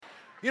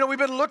You know, we've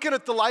been looking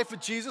at the life of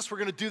Jesus. We're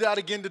going to do that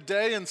again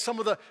today. And some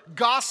of the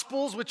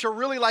Gospels, which are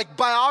really like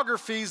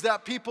biographies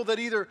that people that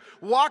either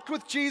walked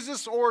with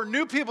Jesus or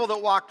knew people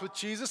that walked with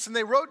Jesus, and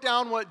they wrote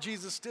down what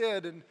Jesus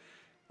did. And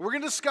we're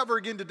going to discover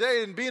again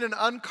today, in being an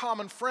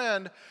uncommon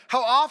friend,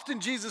 how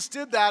often Jesus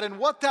did that and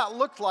what that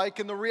looked like.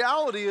 And the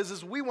reality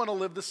is we want to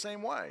live the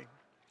same way.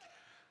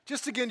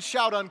 Just again,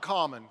 shout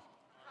uncommon.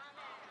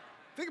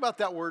 Think about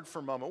that word for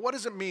a moment. What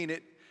does it mean?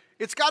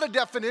 It's got a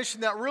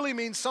definition that really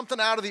means something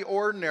out of the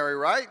ordinary,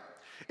 right?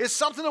 It's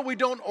something that we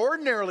don't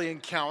ordinarily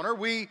encounter.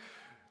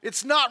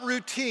 It's not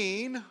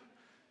routine.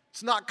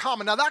 It's not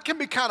common. Now, that can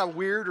be kind of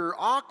weird or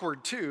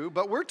awkward too,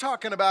 but we're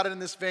talking about it in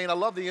this vein. I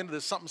love the end of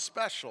this, something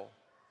special.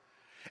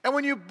 And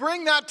when you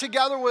bring that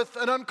together with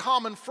an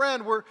uncommon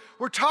friend,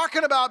 we're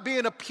talking about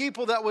being a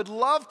people that would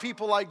love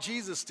people like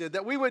Jesus did,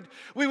 that we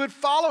would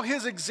follow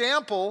his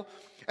example,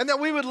 and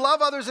that we would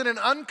love others in an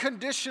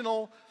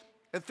unconditional,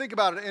 and think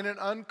about it, in an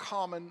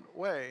uncommon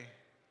way.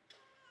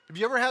 Have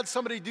you ever had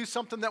somebody do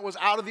something that was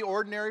out of the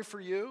ordinary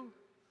for you?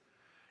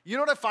 You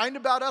know what I find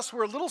about us?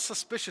 We're a little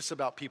suspicious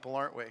about people,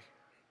 aren't we?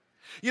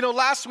 You know,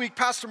 last week,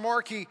 Pastor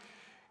Mark,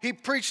 he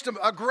preached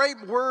a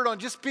great word on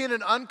just being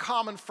an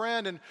uncommon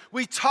friend, and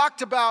we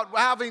talked about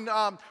having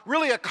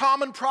really a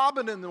common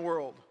problem in the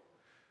world.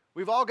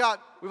 We've all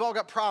got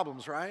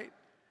problems, right?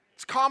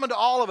 It's common to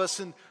all of us,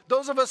 and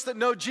those of us that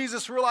know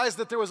Jesus realized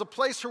that there was a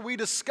place where we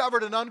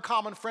discovered an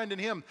uncommon friend in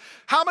him.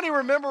 How many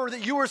remember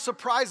that you were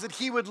surprised that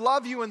he would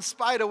love you in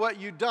spite of what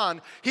you'd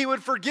done? He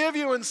would forgive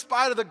you in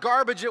spite of the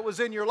garbage that was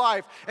in your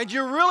life, and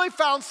you really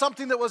found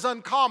something that was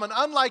uncommon,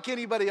 unlike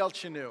anybody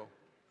else you knew.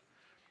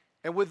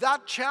 And with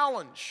that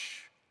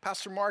challenge,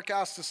 Pastor Mark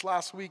asked us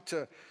last week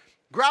to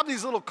grab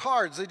these little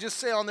cards. They just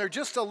say on there,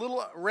 just a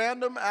little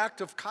random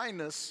act of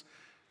kindness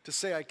to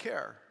say, I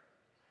care.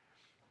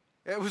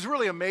 It was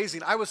really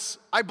amazing.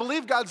 I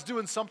believe God's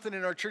doing something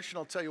in our church, and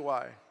I'll tell you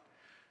why.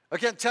 I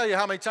can't tell you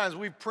how many times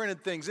we've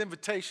printed things,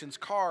 invitations,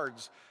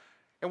 cards,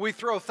 and we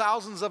throw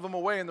thousands of them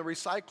away in the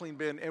recycling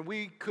bin, and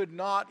we could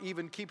not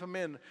even keep them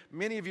in.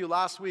 Many of you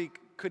last week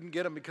couldn't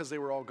get them because they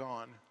were all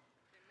gone.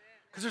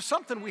 Because there's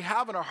something we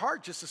have in our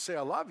heart just to say,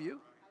 I love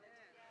you.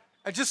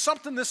 And just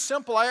something this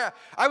simple. I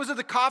was at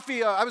the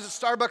coffee, I was at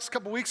Starbucks a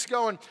couple weeks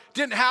ago and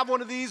didn't have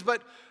one of these,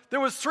 but there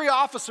was 3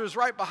 officers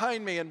right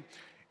behind me, and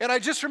I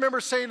just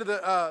remember saying to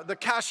the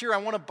cashier, I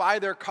want to buy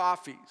their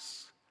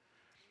coffees.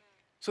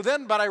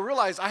 But I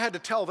realized I had to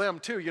tell them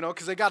too, you know,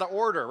 because they got to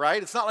order, right?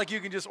 It's not like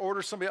you can just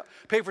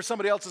pay for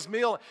somebody else's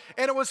meal.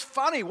 And it was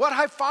funny. What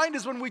I find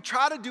is when we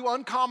try to do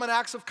uncommon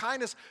acts of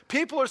kindness,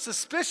 people are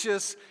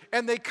suspicious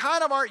and they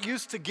kind of aren't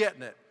used to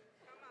getting it.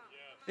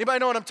 Anybody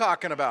know what I'm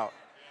talking about?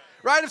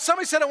 Right? If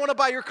somebody said, I want to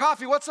buy your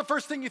coffee, what's the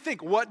first thing you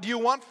think? What do you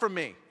want from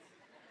me?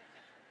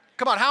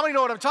 Come on, how many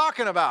know what I'm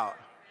talking about?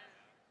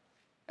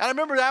 And I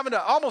remember having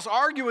to almost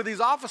argue with these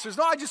officers.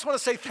 No, I just want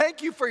to say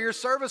thank you for your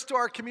service to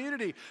our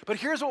community. But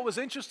here's what was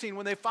interesting.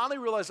 When they finally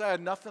realized I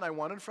had nothing I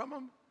wanted from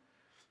them,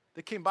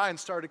 they came by and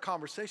started a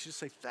conversation to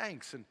say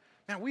thanks. And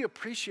man, we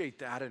appreciate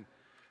that. And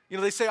you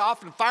know, they say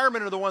often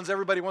firemen are the ones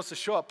everybody wants to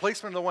show up.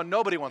 Policemen are the one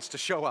nobody wants to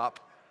show up.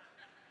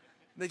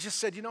 And they just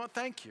said, you know what,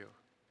 thank you.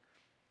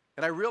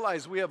 And I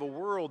realized we have a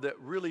world that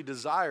really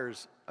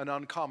desires an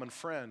uncommon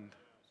friend.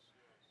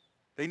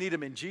 They need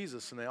him in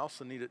Jesus, and they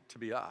also need it to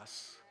be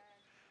us.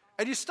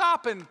 And you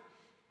stop and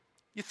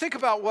you think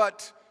about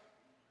what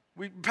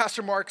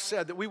Pastor Mark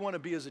said that we want to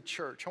be as a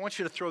church. I want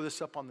you to throw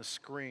this up on the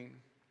screen.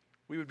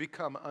 We would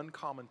become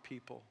uncommon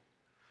people,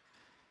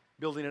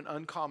 building an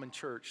uncommon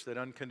church that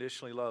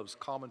unconditionally loves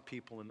common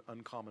people in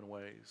uncommon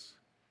ways.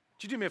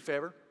 Would you do me a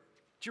favor?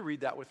 Would you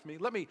read that with me?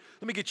 Let me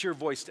get your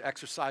voice to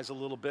exercise a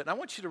little bit. And I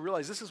want you to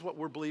realize this is what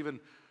we're believing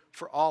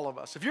for all of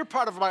us. If you're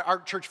part of our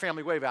church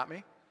family, wave at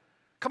me.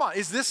 Come on,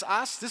 is this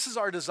us? This is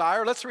our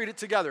desire. Let's read it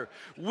together.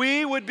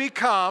 We would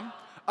become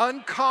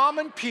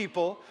uncommon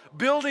people,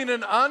 building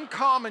an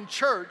uncommon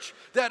church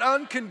that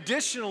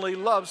unconditionally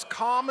loves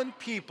common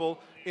people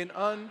in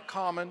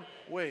uncommon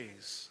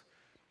ways.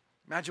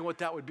 Imagine what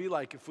that would be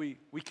like if we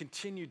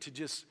continued to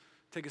just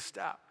take a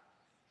step.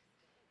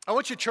 I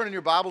want you to turn in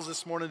your Bibles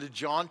this morning to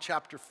John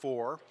chapter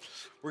 4.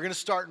 We're going to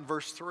start in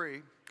verse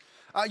 3.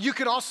 You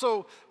can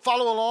also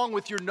follow along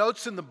with your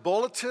notes in the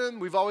bulletin.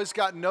 We've always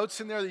got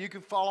notes in there that you can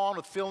follow on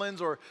with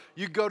fill-ins, or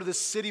you go to the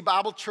City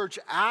Bible Church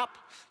app.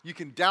 You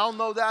can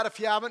download that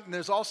if you haven't, and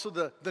there's also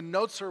the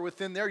notes are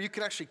within there. You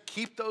can actually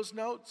keep those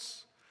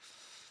notes.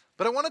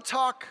 But I want to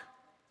talk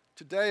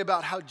today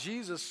about how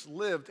Jesus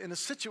lived in a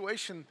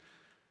situation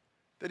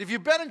that if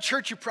you've been in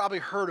church, you probably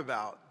heard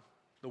about,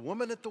 the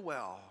woman at the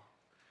well.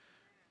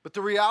 But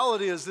the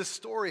reality is this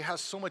story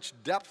has so much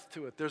depth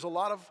to it. There's a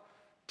lot of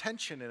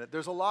tension in it.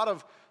 There's a lot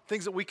of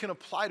things that we can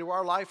apply to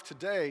our life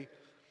today.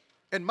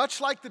 And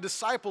much like the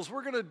disciples,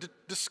 we're going to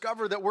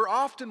discover that we're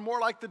often more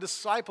like the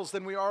disciples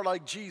than we are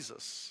like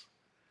Jesus.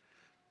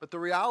 But the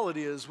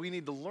reality is we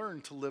need to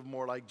learn to live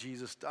more like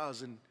Jesus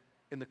does in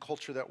the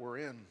culture that we're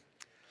in.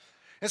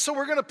 And so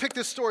we're going to pick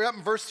this story up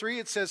in verse 3.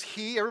 It says,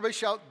 everybody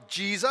shout,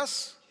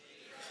 Jesus.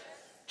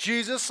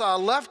 Jesus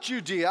left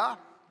Judea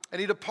and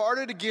he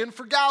departed again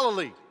for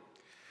Galilee.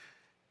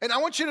 And I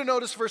want you to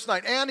notice verse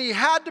 9. And he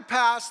had to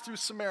pass through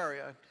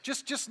Samaria.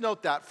 Just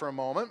note that for a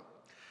moment.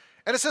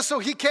 And it says, so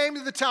he came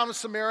to the town of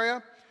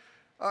Samaria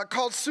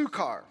called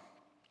Sychar,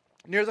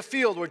 near the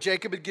field where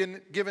Jacob had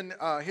given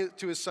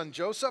to his son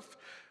Joseph.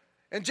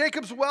 And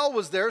Jacob's well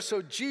was there,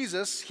 so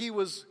Jesus, he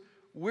was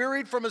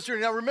wearied from his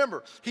journey. Now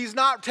remember, he's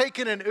not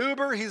taking an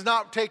Uber, he's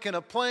not taking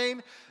a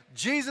plane.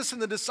 Jesus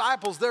and the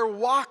disciples, they're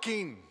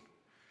walking.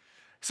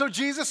 So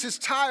Jesus is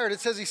tired. It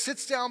says he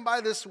sits down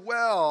by this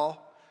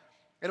well,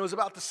 and it was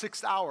about the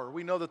 6th hour.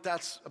 We know that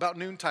that's about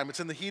noontime. It's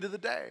in the heat of the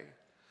day.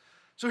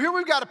 So here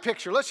we've got a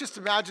picture. Let's just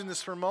imagine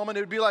this for a moment.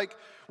 It would be like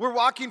we're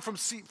walking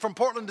from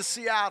Portland to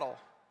Seattle.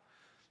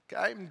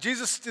 Okay? And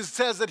Jesus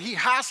says that he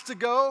has to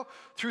go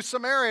through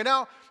Samaria.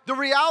 Now, the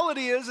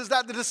reality is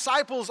that the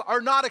disciples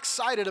are not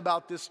excited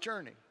about this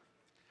journey.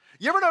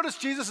 You ever notice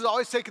Jesus is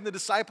always taking the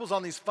disciples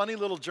on these funny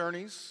little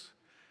journeys?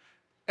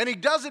 And he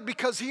does it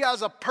because he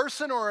has a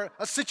person or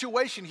a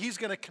situation he's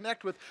going to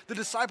connect with the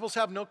disciples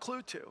have no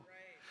clue to.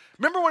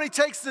 Remember when he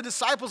takes the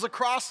disciples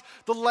across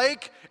the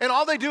lake and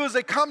all they do is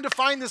they come to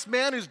find this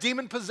man who's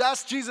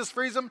demon-possessed. Jesus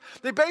frees them.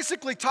 They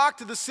basically talk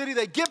to the city.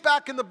 They get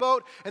back in the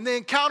boat and they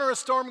encounter a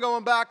storm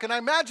going back. And I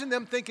imagine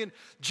them thinking,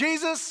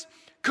 Jesus,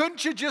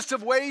 couldn't you just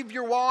have waved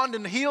your wand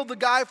and healed the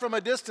guy from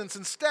a distance?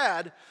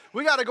 Instead,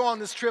 we got to go on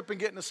this trip and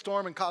get in a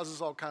storm and cause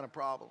us all kind of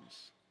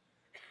problems.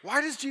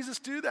 Why does Jesus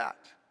do that?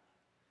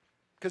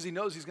 Because he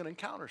knows he's going to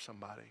encounter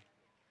somebody.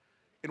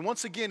 And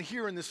once again,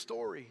 here in this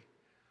story,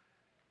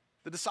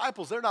 the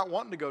disciples, they're not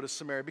wanting to go to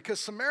Samaria because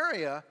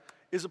Samaria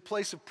is a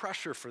place of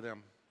pressure for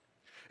them.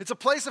 It's a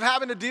place of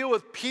having to deal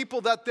with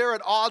people that they're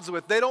at odds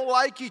with. They don't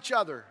like each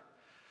other.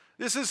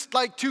 This is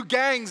like two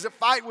gangs that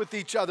fight with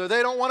each other.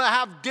 They don't want to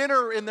have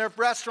dinner in their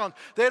restaurant.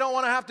 They don't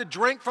want to have to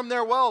drink from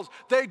their wells.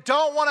 They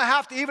don't want to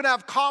have to even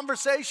have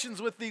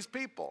conversations with these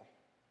people.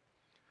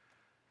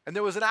 And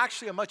there was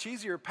actually a much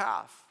easier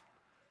path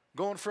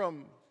going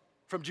from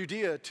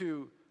Judea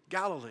to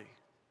Galilee.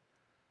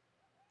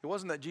 It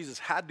wasn't that Jesus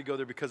had to go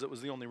there because it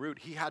was the only route.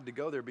 He had to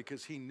go there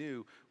because he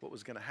knew what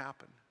was going to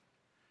happen.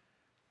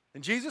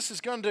 And Jesus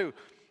is going to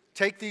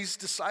take these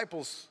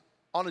disciples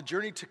on a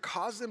journey to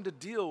cause them to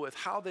deal with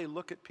how they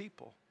look at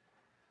people.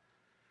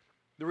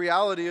 The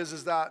reality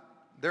is that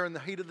they're in the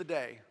heat of the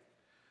day.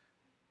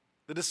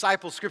 The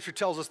disciples, Scripture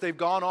tells us, they've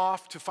gone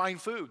off to find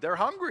food. They're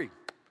hungry.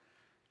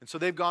 And so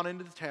they've gone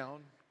into the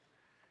town.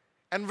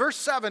 And verse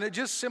 7, it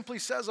just simply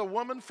says, a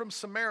woman from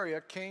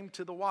Samaria came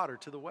to the water,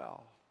 to the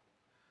well.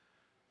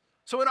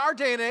 So in our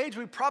day and age,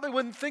 we probably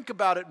wouldn't think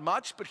about it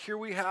much, but here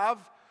we have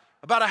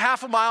about a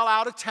half a mile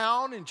out of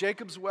town in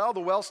Jacob's well. The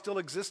well still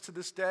exists to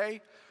this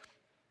day.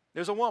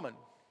 There's a woman.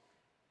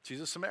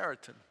 She's a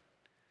Samaritan.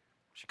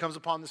 She comes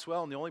upon this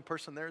well, and the only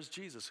person there is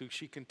Jesus, who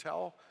she can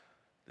tell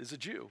is a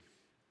Jew.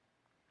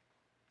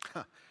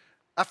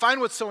 I find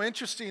what's so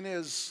interesting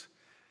is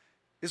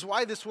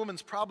why this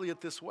woman's probably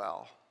at this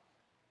well.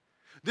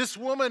 This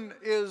woman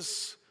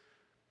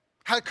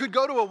could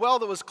go to a well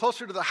that was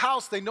closer to the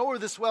house. They know where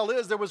this well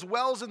is. There was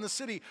wells in the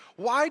city.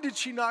 Why did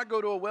she not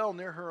go to a well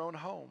near her own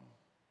home?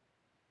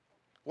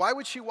 Why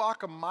would she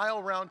walk a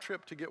mile round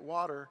trip to get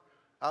water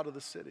out of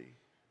the city?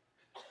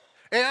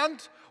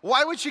 And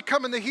why would she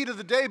come in the heat of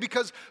the day?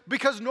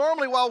 Because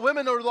normally while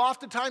women are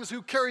oftentimes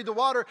who carried the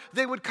water,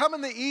 they would come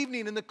in the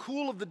evening in the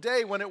cool of the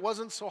day when it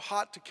wasn't so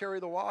hot to carry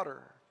the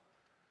water.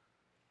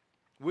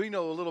 We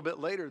know a little bit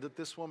later that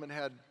this woman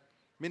had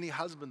many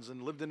husbands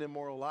and lived an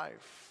immoral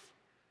life.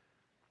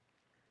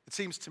 It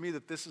seems to me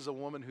that this is a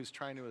woman who's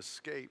trying to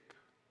escape.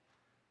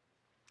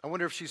 I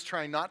wonder if she's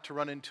trying not to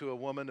run into a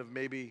woman of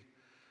maybe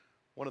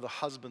one of the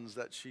husbands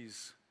that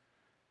she's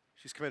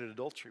committed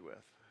adultery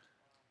with.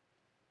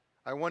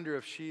 I wonder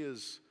if she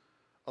is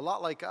a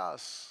lot like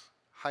us,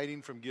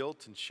 hiding from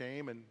guilt and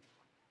shame and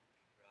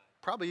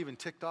probably even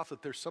ticked off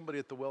that there's somebody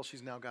at the well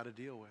she's now got to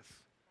deal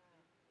with.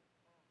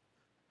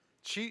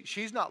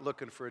 She's not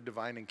looking for a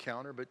divine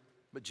encounter, but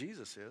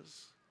Jesus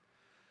is.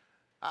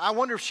 I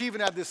wonder if she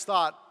even had this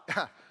thought,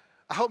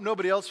 I hope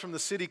nobody else from the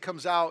city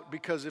comes out,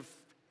 because if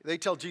they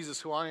tell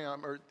Jesus who I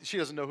am, or she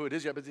doesn't know who it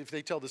is yet, but if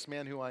they tell this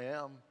man who I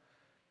am,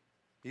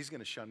 he's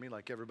going to shun me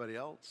like everybody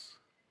else.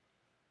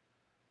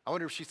 I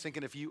wonder if she's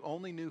thinking, if you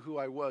only knew who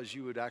I was,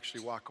 you would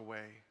actually walk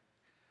away.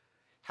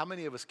 How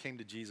many of us came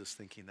to Jesus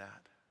thinking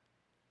that?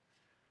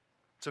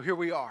 So here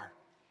we are.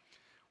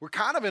 We're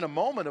kind of in a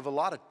moment of a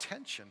lot of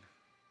tension.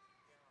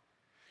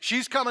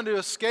 She's coming to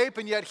escape,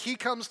 and yet he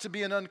comes to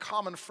be an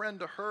uncommon friend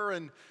to her.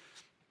 And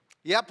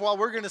yep, while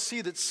we're going to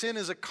see that sin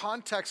is a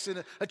context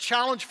and a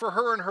challenge for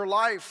her in her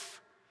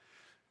life,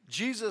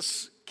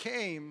 Jesus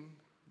came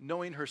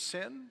knowing her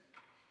sin,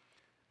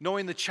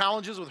 knowing the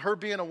challenges with her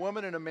being a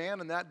woman and a man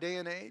in that day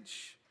and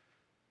age,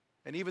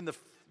 and even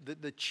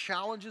the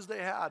challenges they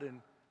had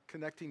in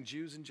connecting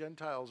Jews and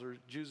Gentiles, or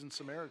Jews and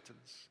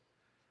Samaritans.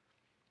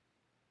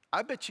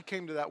 I bet she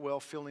came to that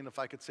well feeling, if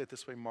I could say it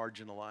this way,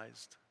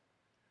 marginalized.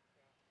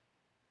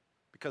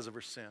 Because of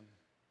her sin,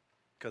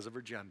 because of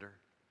her gender,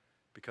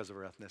 because of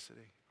her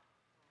ethnicity.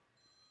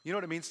 You know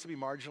what it means to be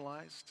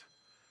marginalized?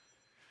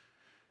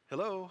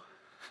 Hello?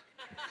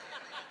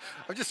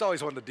 I've just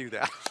always wanted to do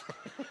that.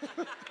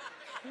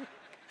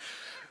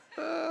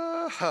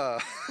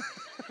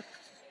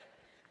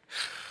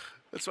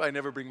 That's why I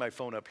never bring my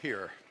phone up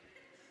here.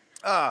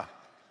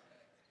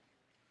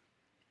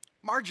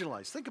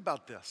 Marginalized. Think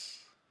about this.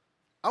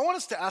 I want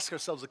us to ask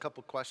ourselves a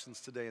couple questions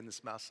today in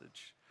this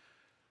message.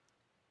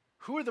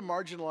 Who are the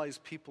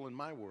marginalized people in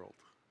my world?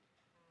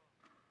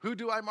 Who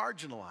do I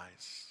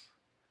marginalize?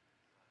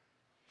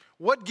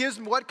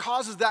 What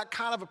causes that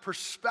kind of a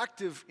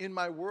perspective in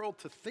my world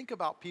to think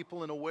about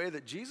people in a way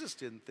that Jesus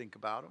didn't think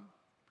about them?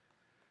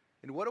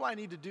 And what do I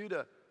need to do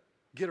to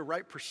get a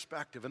right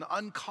perspective, an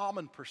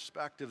uncommon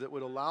perspective that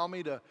would allow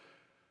me to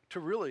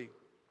really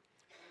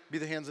be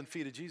the hands and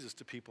feet of Jesus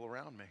to people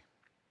around me?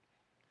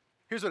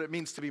 Here's what it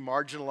means to be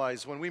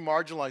marginalized. When we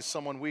marginalize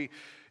someone,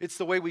 it's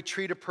the way we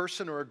treat a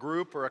person or a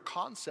group or a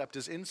concept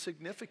as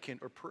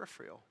insignificant or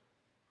peripheral.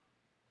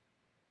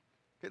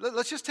 Okay,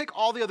 let's just take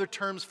all the other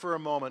terms for a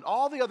moment.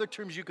 All the other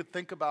terms you could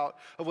think about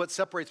of what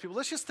separates people.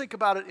 Let's just think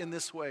about it in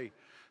this way.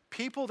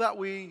 People that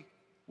we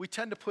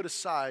tend to put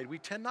aside, we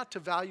tend not to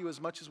value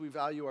as much as we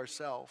value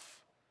ourselves.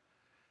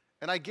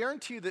 And I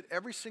guarantee you that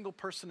every single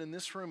person in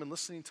this room and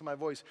listening to my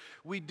voice,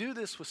 we do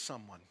this with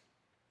someone.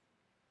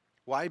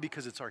 Why?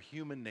 Because it's our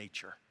human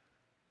nature.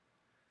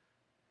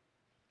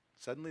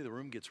 Suddenly the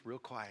room gets real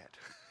quiet.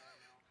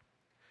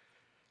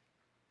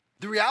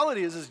 The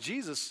reality is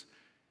Jesus,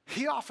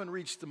 he often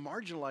reached the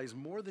marginalized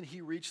more than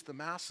he reached the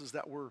masses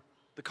that were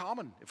the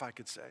common, if I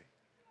could say.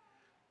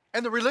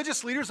 And the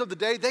religious leaders of the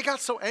day, they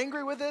got so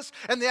angry with this,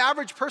 and the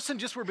average person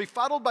just were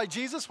befuddled by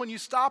Jesus. When you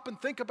stop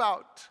and think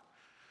about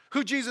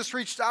who Jesus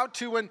reached out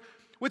to, and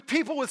with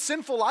people with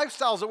sinful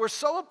lifestyles that were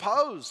so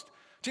opposed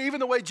to even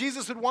the way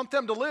Jesus would want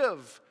them to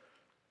live.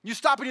 You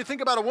stop and you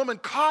think about a woman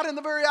caught in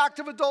the very act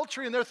of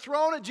adultery, and they're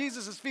thrown at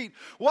Jesus' feet.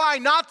 Why?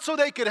 Not so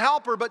they could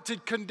help her, but to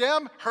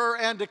condemn her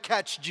and to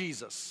catch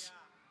Jesus.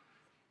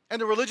 And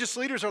the religious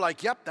leaders are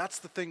like, yep, that's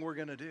the thing we're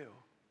going to do.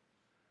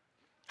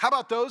 How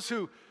about those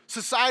who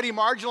society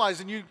marginalized?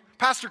 And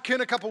Pastor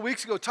Ken a couple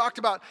weeks ago talked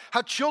about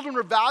how children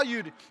were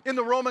valued in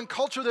the Roman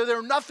culture.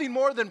 They're nothing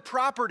more than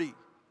property.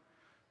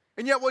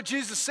 And yet what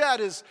Jesus said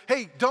is,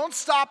 hey, don't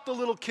stop the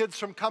little kids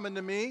from coming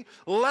to me.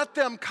 Let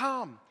them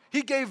come.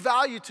 He gave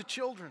value to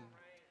children.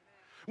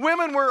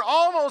 Women were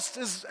almost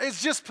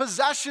as just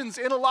possessions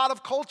in a lot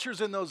of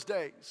cultures in those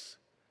days.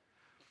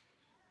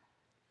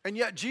 And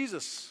yet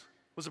Jesus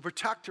was a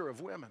protector of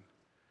women.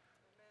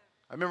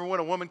 I remember when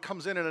a woman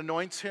comes in and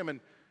anoints him, and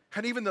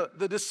even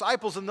the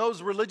disciples and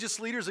those religious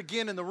leaders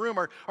again in the room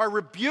are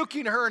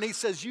rebuking her, and he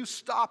says, you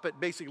stop it,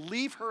 basically.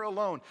 Leave her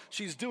alone.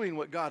 She's doing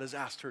what God has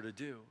asked her to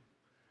do.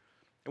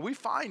 And we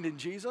find in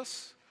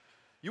Jesus,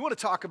 you want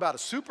to talk about a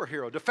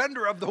superhero,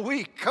 defender of the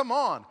weak, come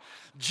on.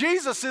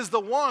 Jesus is the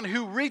one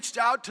who reached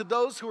out to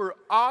those who were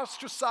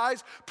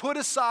ostracized, put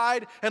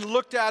aside, and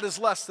looked at as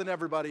less than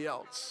everybody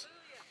else.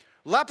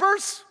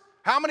 Lepers?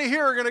 How many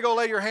here are going to go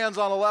lay your hands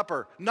on a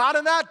leper? Not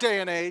in that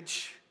day and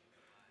age.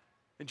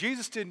 And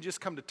Jesus didn't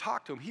just come to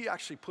talk to him. He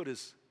actually put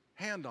his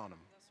hand on him.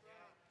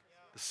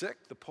 The sick,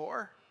 the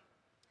poor.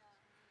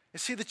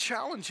 And see, the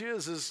challenge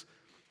is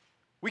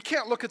we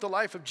can't look at the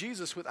life of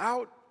Jesus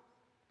without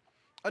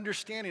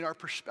understanding our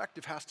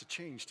perspective has to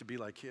change to be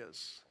like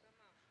his.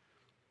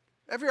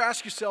 Ever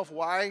ask yourself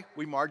why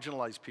we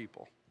marginalize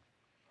people?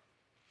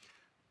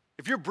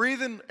 If you're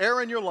breathing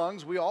air in your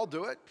lungs, we all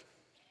do it.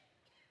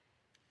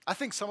 I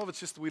think some of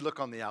it's just that we look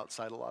on the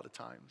outside a lot of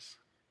times.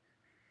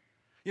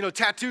 You know,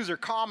 tattoos are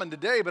common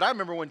today, but I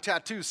remember when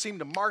tattoos seemed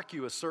to mark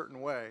you a certain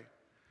way.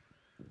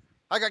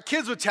 I got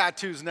kids with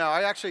tattoos now.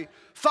 I actually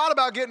thought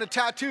about getting a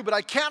tattoo, but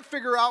I can't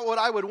figure out what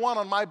I would want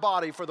on my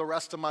body for the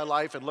rest of my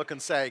life and looking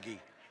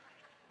saggy.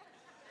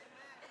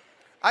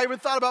 I even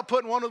thought about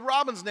putting one with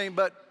Robin's name,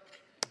 but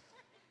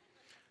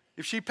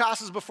if she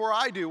passes before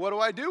I do, what do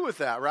I do with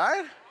that,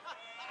 right?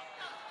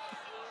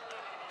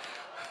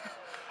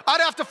 I'd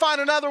have to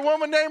find another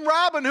woman named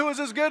Robin who is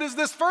as good as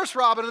this first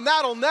Robin, and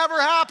that'll never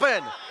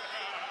happen.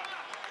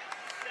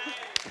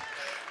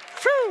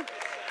 Whew.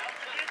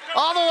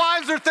 All the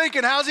wives are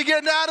thinking, how's he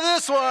getting out of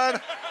this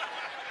one?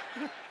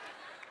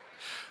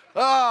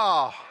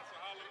 Oh.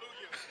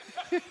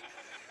 I'm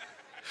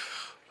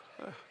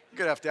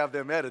going to have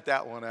them edit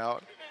that one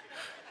out.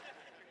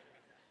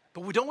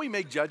 But don't we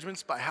make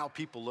judgments by how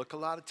people look a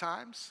lot of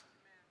times?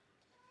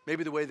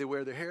 Maybe the way they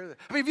wear their hair.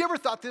 I mean, have you ever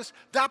thought this?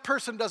 That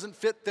person doesn't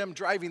fit them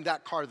driving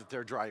that car that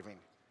they're driving.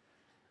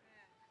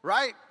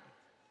 Right?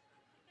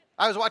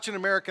 I was watching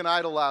American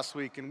Idol last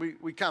week, and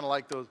we kind of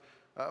like those.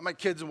 My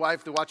kids and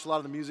wife, they watch a lot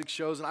of the music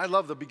shows, and I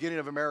love the beginning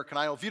of American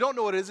Idol. If you don't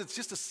know what it is, it's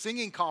just a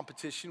singing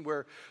competition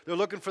where they're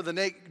looking for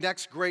the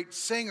next great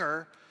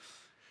singer.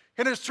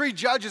 And there's 3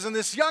 judges, and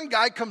this young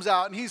guy comes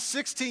out, and he's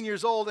 16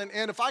 years old,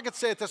 and if I could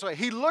say it this way,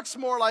 he looks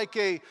more like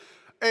a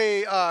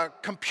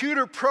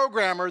computer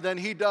programmer than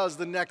he does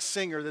the next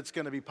singer that's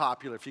going to be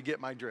popular, if you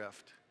get my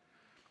drift.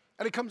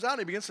 And he comes out and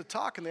he begins to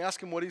talk, and they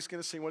ask him what he's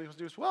going to sing, what he's going to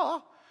do. He says,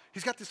 well,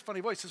 he's got this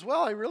funny voice. He says,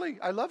 well,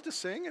 I love to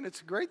sing, and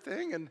it's a great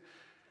thing. And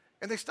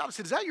they stop and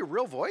said, is that your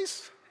real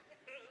voice?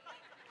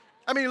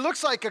 I mean, he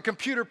looks like a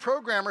computer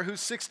programmer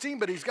who's 16,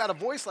 but he's got a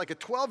voice like a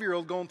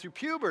 12-year-old going through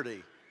puberty.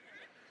 He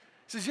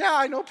says, yeah,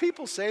 I know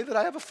people say that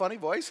I have a funny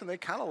voice, and they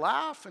kind of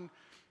laugh. And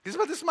he says,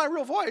 but this is my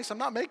real voice. I'm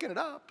not making it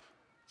up.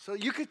 So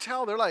you could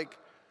tell they're like,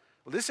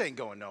 well, this ain't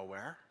going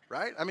nowhere,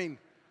 right? I mean,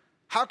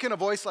 how can a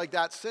voice like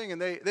that sing?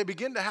 And they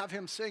begin to have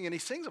him sing, and he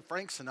sings a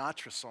Frank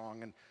Sinatra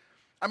song. And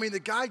I mean, the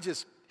guy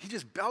he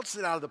just belts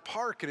it out of the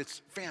park, and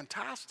it's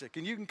fantastic.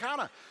 And you can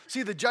kind of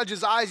see the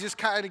judge's eyes just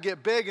kind of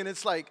get big, and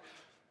it's like,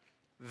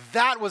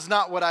 that was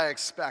not what I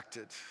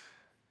expected.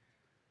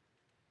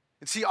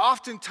 And see,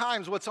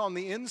 oftentimes what's on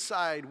the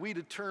inside we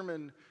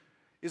determine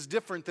is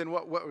different than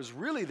what was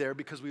really there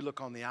because we look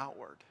on the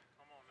outward.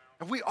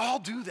 And we all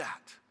do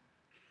that.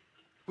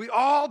 We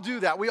all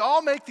do that. We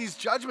all make these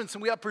judgments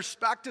and we have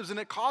perspectives, and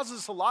it causes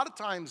us a lot of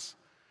times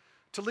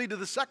to lead to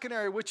the second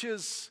area, which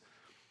is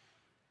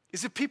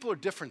if people are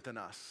different than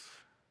us.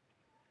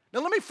 Now,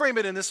 let me frame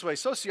it in this way.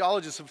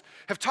 Sociologists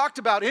have talked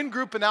about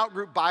in-group and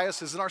out-group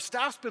biases, and our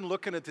staff's been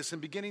looking at this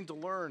and beginning to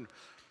learn.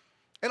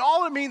 And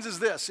all it means is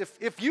this.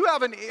 If you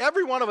have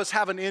every one of us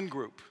have an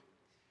in-group,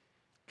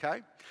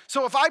 okay?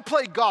 So if I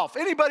play golf,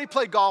 anybody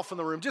play golf in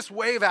the room, just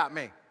wave at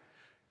me.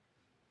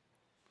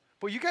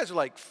 Well, you guys are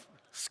like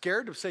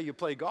scared to say you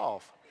play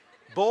golf.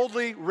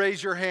 Boldly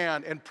raise your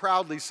hand and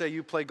proudly say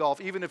you play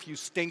golf, even if you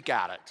stink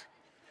at it.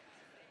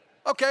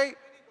 Okay.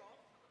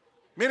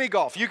 Mini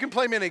golf. You can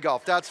play mini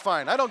golf. That's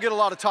fine. I don't get a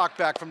lot of talk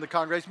back from the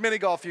congregation. Mini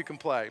golf you can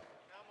play.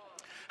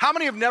 How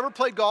many have never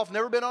played golf,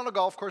 never been on a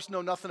golf course,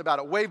 know nothing about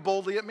it? Wave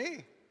boldly at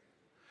me.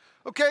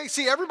 Okay,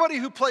 see, everybody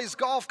who plays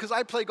golf, because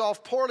I play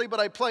golf poorly,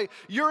 but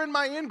you're in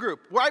my in-group,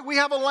 right? We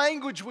have a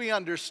language we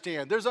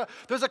understand. There's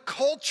a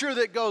culture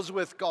that goes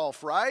with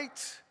golf,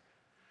 right?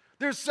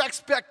 There's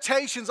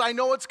expectations. I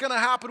know what's going to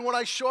happen when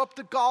I show up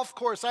to golf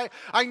course.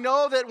 I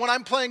know that when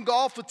I'm playing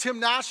golf with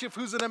Tim Nashif,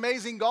 who's an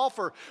amazing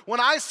golfer, when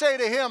I say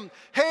to him,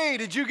 hey,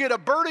 did you get a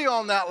birdie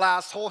on that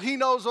last hole? He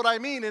knows what I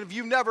mean. And if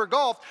you've never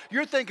golfed,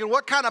 you're thinking,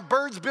 what kind of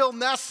birds build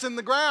nests in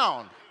the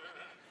ground?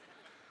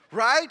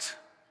 Right?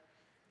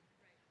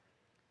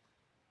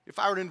 If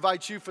I were to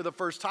invite you for the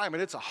first time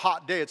and it's a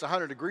hot day, it's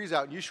 100 degrees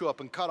out, and you show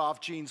up in cutoff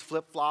jeans,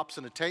 flip-flops,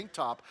 and a tank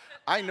top,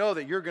 I know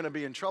that you're going to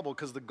be in trouble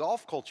because the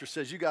golf culture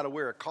says you got to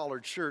wear a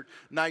collared shirt,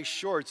 nice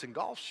shorts, and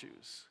golf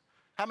shoes.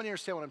 How many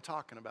understand what I'm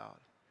talking about?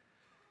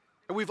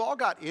 And we've all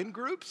got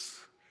in-groups,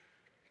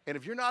 and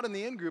if you're not in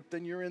the in-group,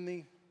 then you're in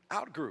the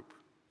out-group.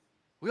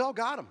 We all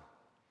got them.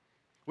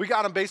 We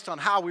got them based on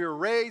how we were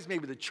raised,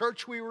 maybe the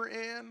church we were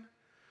in.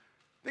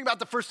 Think about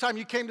the first time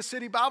you came to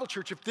City Bible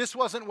Church. If this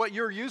wasn't what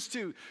you're used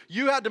to,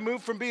 you had to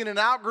move from being an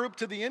out-group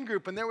to the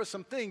in-group, and there were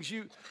some things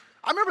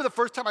I remember the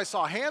first time I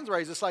saw hands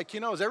raised, it's like,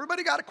 has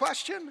everybody got a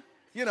question?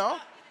 I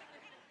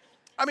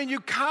mean, you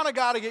kind of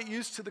got to get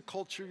used to the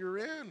culture you're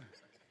in.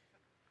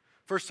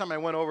 First time I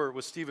went over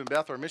with Steve and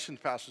Beth, our missions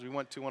pastors, we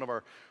went to one of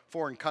our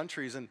foreign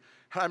countries, and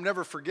I'll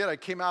never forget, I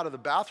came out of the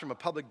bathroom, a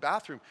public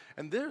bathroom,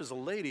 and there's a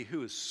lady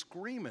who is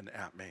screaming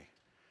at me.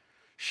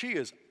 She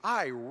is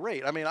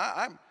irate. I mean,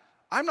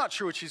 I'm not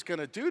sure what she's going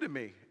to do to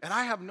me, and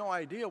I have no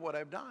idea what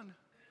I've done.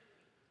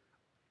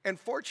 And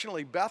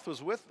fortunately, Beth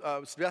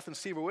and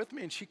Steve were with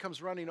me, and she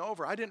comes running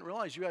over. I didn't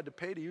realize you had to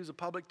pay to use a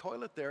public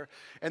toilet there,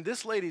 and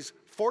this lady's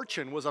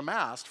fortune was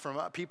amassed from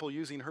people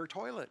using her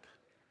toilet.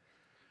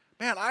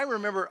 Man, I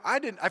remember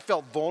I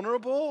felt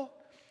vulnerable.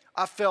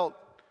 I felt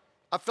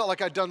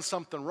like I'd done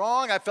something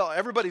wrong. I felt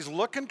everybody's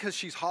looking because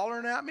she's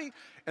hollering at me,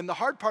 and the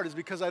hard part is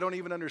because I don't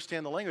even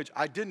understand the language.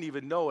 I didn't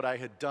even know what I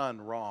had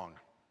done wrong.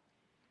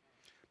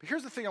 But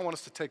here's the thing I want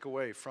us to take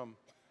away from,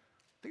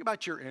 think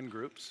about your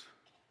in-groups.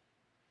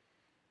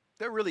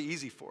 They're really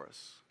easy for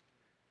us.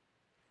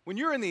 When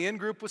you're in the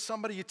in-group with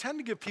somebody, you tend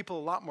to give people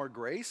a lot more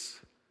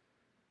grace.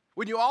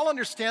 When you all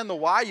understand the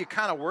why, you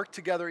kind of work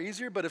together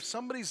easier. But if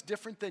somebody's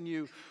different than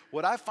you,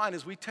 what I find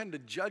is we tend to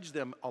judge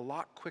them a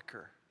lot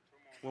quicker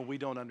when we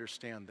don't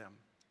understand them.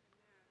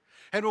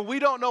 And when we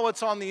don't know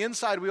what's on the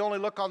inside, we only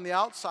look on the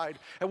outside.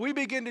 And we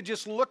begin to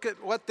just look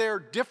at what their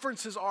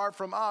differences are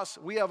from us.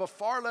 We have a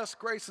far less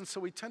grace, and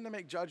so we tend to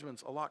make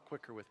judgments a lot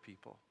quicker with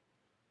people.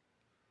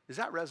 Does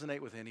that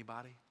resonate with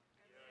anybody? Yes.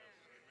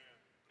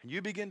 And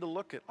you begin to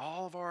look at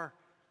all of our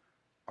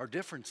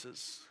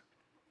differences.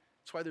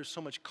 That's why there's so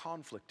much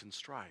conflict and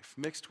strife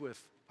mixed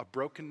with a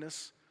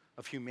brokenness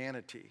of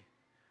humanity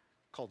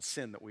called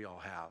sin that we all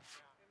have. Amen.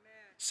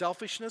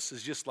 Selfishness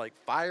is just like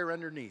fire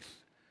underneath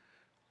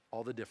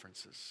all the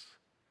differences.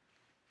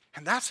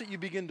 And that's what you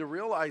begin to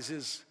realize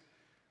is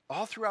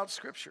all throughout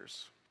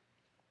scriptures,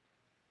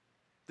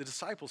 the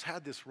disciples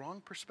had this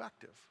wrong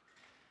perspective.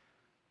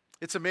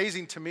 It's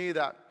amazing to me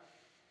that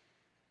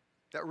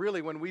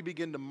really when we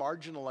begin to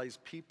marginalize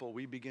people,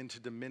 we begin to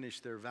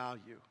diminish their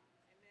value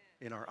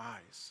in our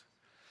eyes.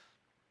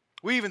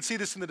 We even see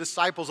this in the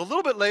disciples. A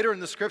little bit later in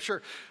the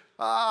scripture,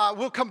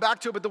 we'll come back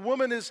to it, but the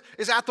woman is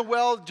at the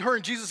well. Her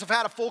and Jesus have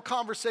had a full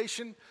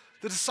conversation.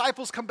 The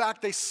disciples come back,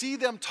 they see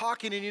them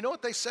talking, and you know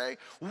what they say?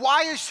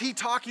 Why is he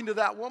talking to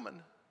that woman?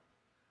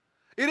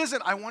 It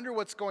isn't, I wonder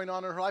what's going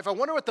on in her life. I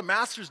wonder what the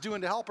master's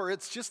doing to help her.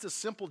 It's just a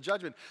simple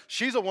judgment.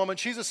 She's a woman.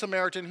 She's a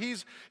Samaritan.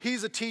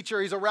 He's a teacher.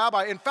 He's a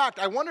rabbi. In fact,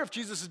 I wonder if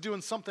Jesus is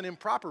doing something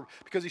improper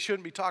because he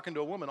shouldn't be talking to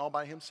a woman all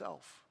by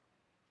himself.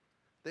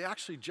 They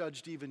actually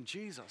judged even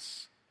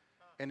Jesus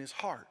and his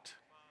heart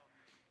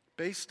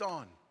based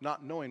on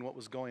not knowing what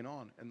was going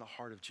on in the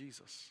heart of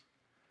Jesus.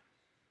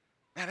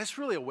 Man, it's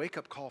really a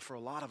wake-up call for a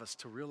lot of us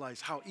to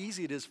realize how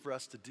easy it is for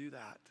us to do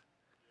that.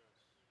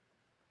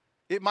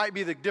 It might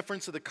be the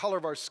difference of the color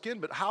of our skin,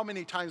 but how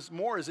many times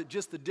more is it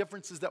just the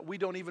differences that we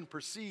don't even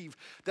perceive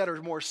that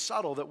are more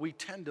subtle that we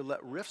tend to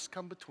let rifts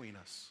come between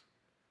us?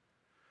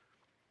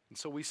 And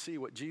so we see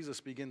what Jesus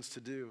begins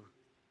to do.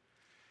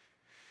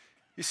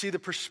 You see, the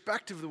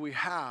perspective that we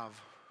have,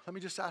 let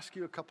me just ask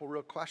you a couple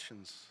real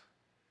questions.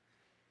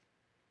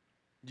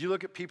 Do you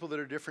look at people that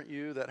are different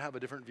you, that have a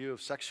different view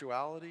of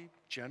sexuality,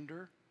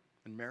 gender,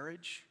 and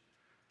marriage?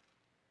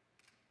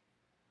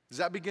 Does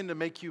that begin to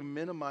make you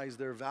minimize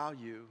their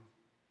value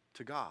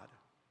to God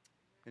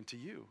and to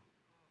you?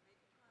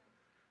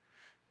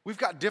 We've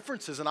got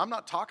differences, and I'm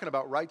not talking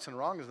about rights and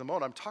wrongs in the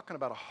moment. I'm talking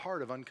about a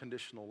heart of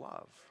unconditional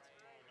love.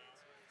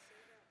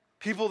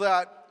 People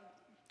that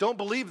don't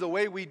believe the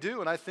way we do,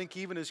 and I think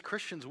even as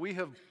Christians, we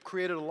have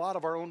created a lot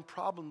of our own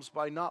problems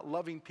by not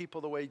loving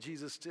people the way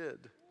Jesus did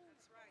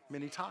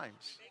many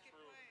times.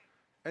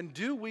 And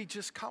do we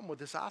just come with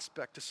this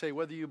aspect to say,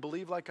 whether you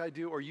believe like I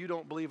do or you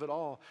don't believe at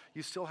all,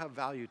 you still have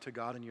value to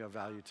God and you have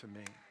value to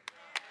me?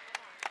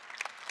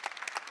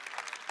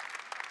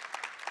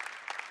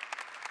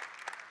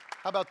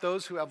 How about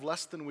those who have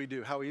less than we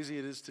do? How easy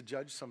it is to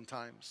judge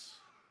sometimes.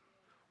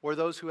 Or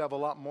those who have a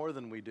lot more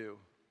than we do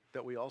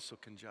that we also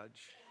can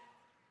judge.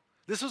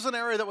 This was an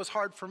area that was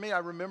hard for me. I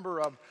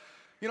remember,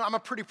 I'm a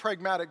pretty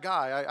pragmatic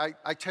guy.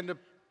 I tend to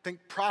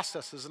think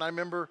processes, and I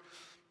remember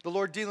the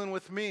Lord dealing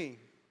with me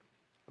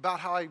about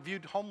how I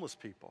viewed homeless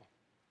people.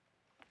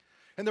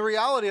 And the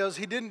reality is,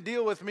 he didn't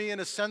deal with me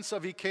in a sense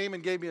of he came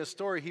and gave me a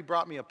story. He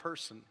brought me a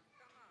person.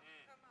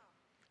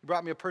 He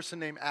brought me a person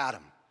named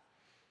Adam.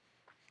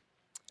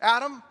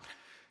 Adam,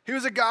 he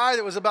was a guy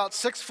that was about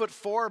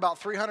 6'4", about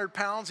 300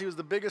 pounds. He was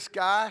the biggest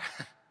guy.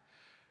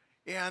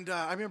 And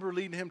I remember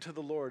leading him to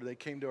the Lord. They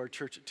came to our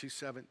church at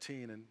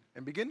 217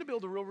 and began to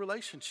build a real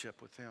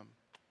relationship with him.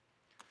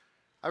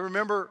 I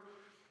remember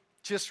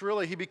just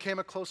really, he became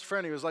a close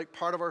friend. He was like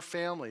part of our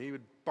family. He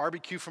would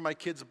barbecue for my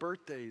kids'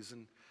 birthdays,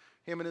 and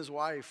him and his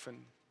wife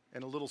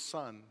and a little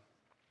son.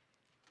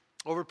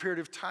 Over a period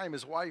of time,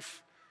 his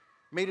wife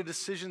made a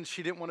decision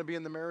she didn't want to be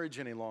in the marriage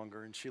any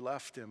longer, and she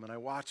left him. And I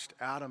watched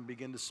Adam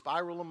begin to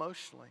spiral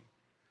emotionally.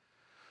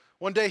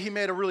 One day, he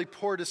made a really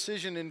poor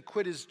decision and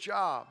quit his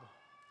job.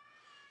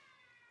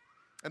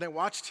 And I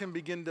watched him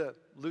begin to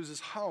lose his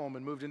home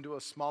and moved into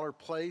a smaller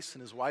place,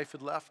 and his wife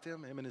had left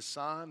him and his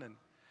son. And,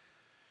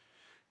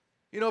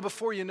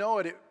 before you know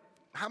it,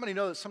 how many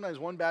know that sometimes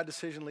one bad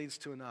decision leads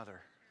to another?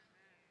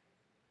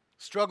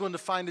 Struggling to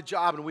find a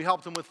job, and we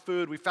helped him with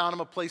food. We found him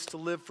a place to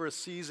live for a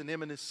season,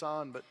 him and his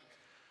son. But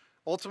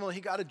ultimately,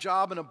 he got a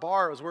job in a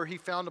bar. It was where he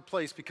found a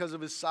place. Because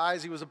of his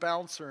size, he was a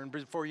bouncer, and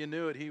before you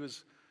knew it, he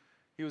was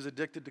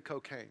addicted to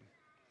cocaine.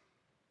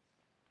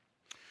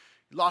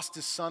 He lost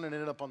his son and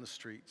ended up on the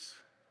streets.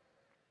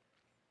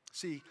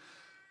 See,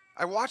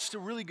 I watched a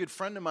really good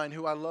friend of mine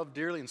who I love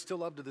dearly and still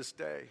love to this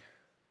day.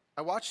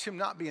 I watched him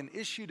not be an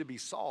issue to be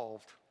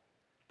solved,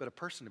 but a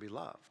person to be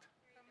loved.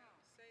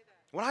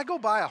 When I go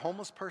by a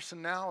homeless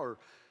person now,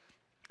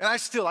 I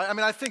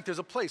think there's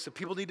a place that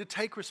people need to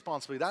take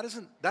responsibility.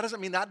 That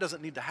doesn't mean that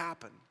doesn't need to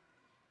happen.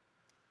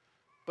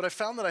 But I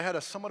found that I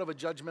had somewhat of a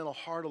judgmental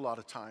heart a lot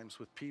of times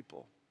with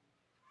people.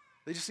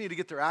 They just need to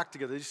get their act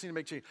together. They just need to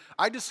make change.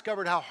 I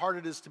discovered how hard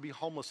it is to be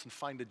homeless and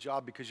find a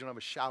job because you don't have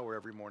a shower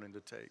every morning to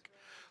take.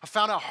 I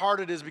found how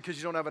hard it is because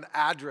you don't have an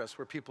address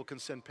where people can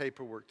send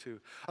paperwork to.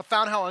 I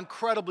found how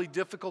incredibly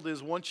difficult it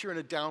is once you're in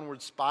a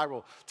downward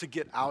spiral to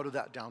get out of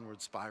that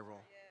downward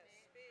spiral.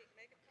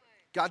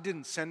 God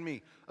didn't send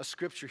me a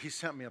scripture. He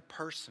sent me a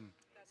person.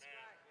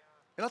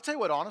 And I'll tell you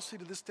what, honestly,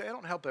 to this day, I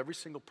don't help every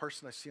single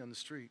person I see on the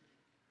street.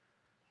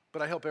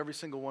 But I help every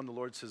single one the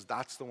Lord says,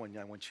 that's the one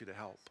I want you to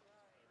help.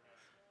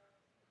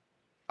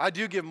 I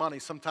do give money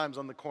sometimes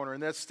on the corner,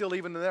 and that's still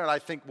even there. And I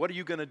think, what are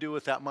you going to do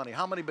with that money?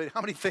 How many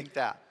think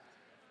that?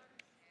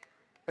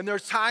 And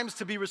there's times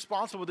to be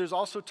responsible. There's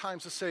also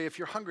times to say, if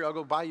you're hungry, I'll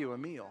go buy you a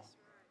meal.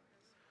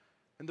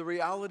 And the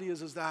reality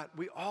is that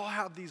we all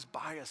have these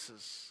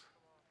biases.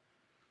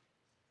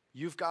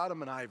 You've got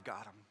them and I've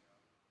got them.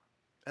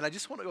 And I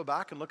just want to go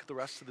back and look at the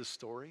rest of this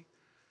story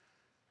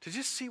to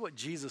just see what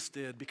Jesus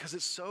did, because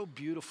it's so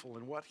beautiful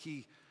and what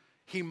he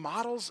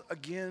models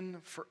again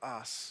for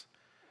us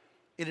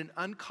in an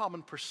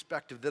uncommon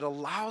perspective that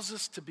allows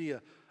us to be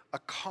a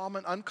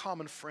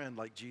uncommon friend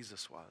like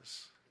Jesus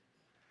was.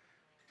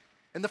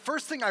 And the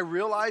first thing I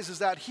realized is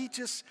that he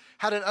just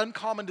had an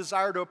uncommon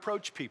desire to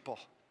approach people.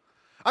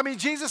 I mean,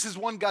 Jesus is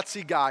one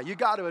gutsy guy, you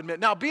got to admit.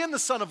 Now, being the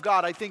Son of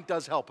God, I think,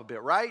 does help a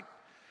bit, right?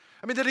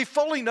 I mean, that he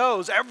fully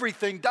knows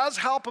everything does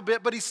help a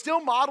bit, but he's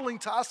still modeling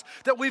to us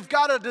that we've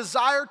got a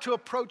desire to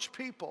approach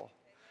people.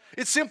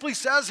 It simply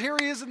says here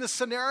he is in this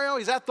scenario.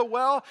 He's at the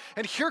well,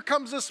 and here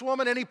comes this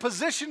woman, and he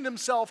positioned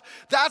himself.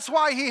 That's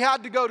why he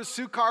had to go to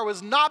Sychar,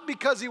 was not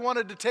because he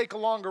wanted to take a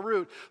longer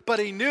route, but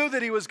he knew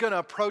that he was going to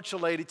approach a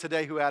lady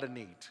today who had a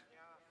need.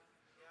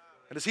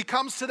 And as he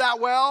comes to that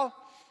well,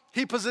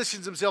 he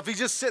positions himself. He's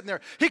just sitting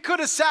there. He could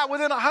have sat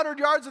within 100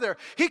 yards of there.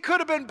 He could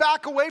have been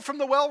back away from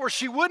the well where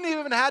she wouldn't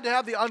even had to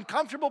have the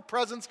uncomfortable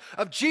presence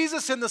of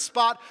Jesus in the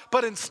spot,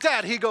 but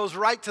instead he goes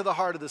right to the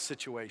heart of the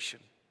situation.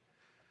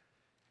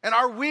 And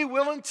are we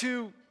willing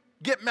to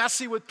get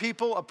messy with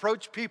people,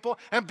 approach people,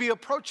 and be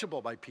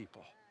approachable by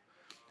people?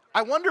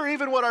 I wonder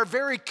even what our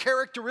very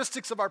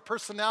characteristics of our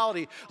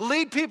personality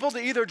lead people to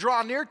either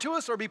draw near to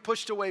us or be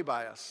pushed away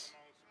by us.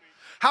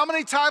 How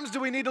many times do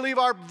we need to leave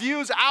our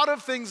views out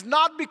of things,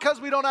 not because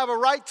we don't have a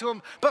right to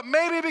them, but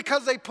maybe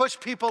because they push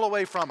people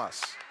away from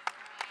us?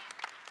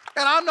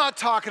 And I'm not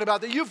talking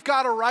about that. You've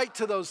got a right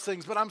to those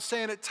things, but I'm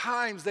saying at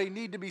times they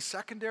need to be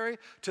secondary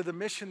to the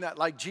mission that,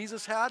 like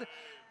Jesus had,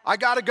 I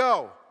got to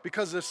go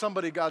because there's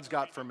somebody God's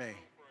got for me.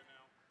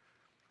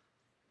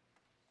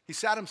 He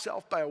sat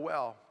himself by a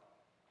well,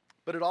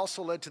 but it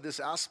also led to this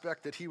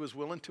aspect that he was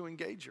willing to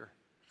engage her.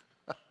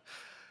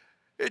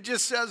 It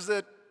just says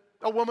that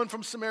a woman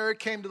from Samaria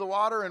came to the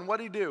water, and what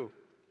did he do?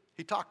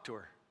 He talked to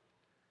her.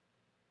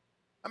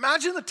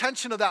 Imagine the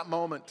tension of that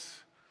moment.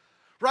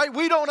 Right?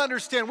 We don't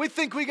understand. We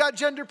think we got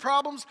gender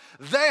problems.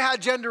 They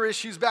had gender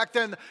issues back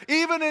then.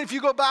 Even if you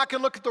go back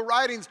and look at the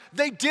writings,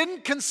 they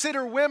didn't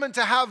consider women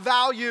to have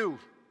value.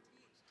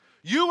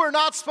 You were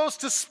not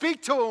supposed to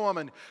speak to a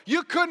woman.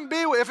 You couldn't be,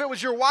 if it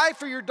was your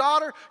wife or your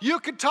daughter, you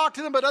could talk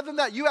to them, but other than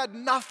that, you had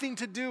nothing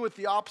to do with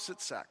the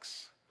opposite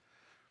sex.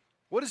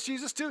 What does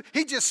Jesus do?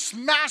 He just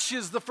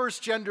smashes the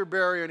first gender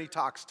barrier and he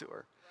talks to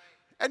her.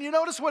 And you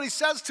notice what he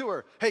says to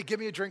her. Hey, give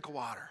me a drink of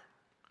water.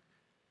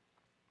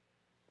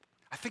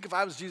 I think if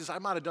I was Jesus, I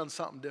might have done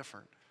something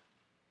different.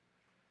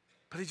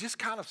 But he just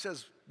kind of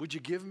says, would you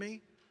give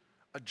me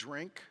a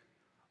drink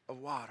of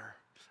water?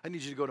 I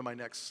need you to go to my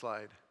next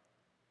slide.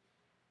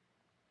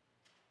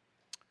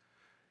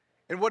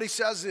 And what he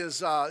says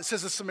is, it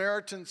says the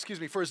Samaritan,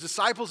 for his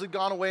disciples had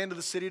gone away into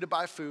the city to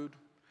buy food.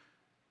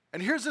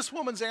 And here's this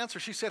woman's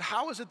answer. She said,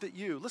 how is it that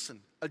you,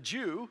 listen, a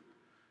Jew,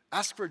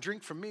 asked for a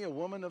drink from me, a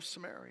woman of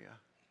Samaria?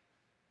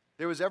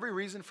 There was every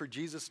reason for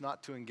Jesus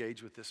not to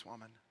engage with this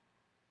woman.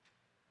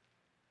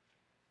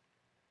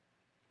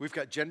 We've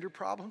got gender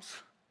problems.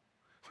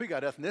 We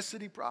got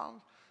ethnicity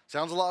problems.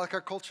 Sounds a lot like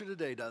our culture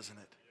today, doesn't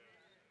it?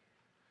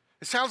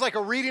 It sounds like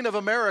a reading of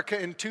America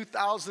in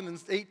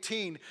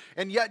 2018.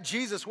 And yet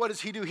Jesus, what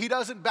does he do? He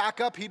doesn't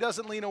back up. He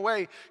doesn't lean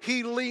away.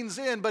 He leans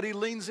in, but he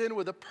leans in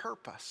with a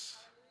purpose.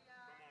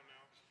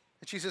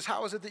 And she says,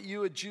 how is it that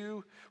you, a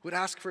Jew, would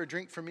ask for a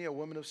drink from me, a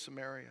woman of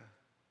Samaria?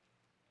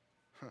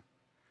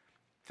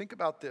 Think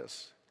about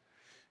this.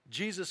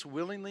 Jesus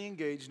willingly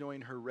engaged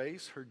knowing her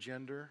race, her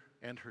gender,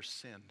 and her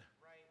sin.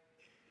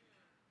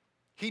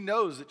 He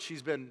knows that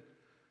she's been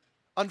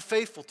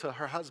unfaithful to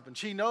her husband.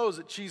 She knows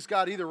that she's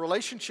got either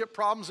relationship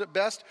problems at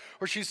best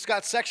or she's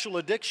got sexual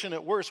addiction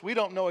at worst. We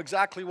don't know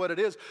exactly what it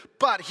is,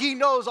 but he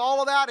knows all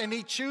of that and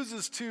he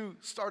chooses to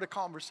start a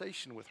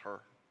conversation with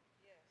her.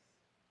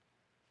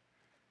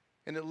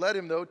 And it led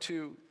him, though,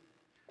 to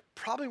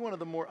probably one of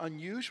the more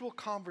unusual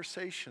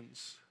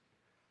conversations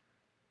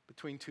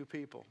between two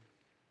people.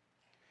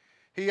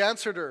 He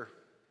answered her.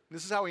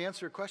 This is how he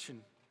answered her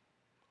question.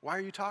 Why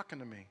are you talking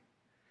to me?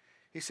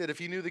 He said,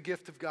 if you knew the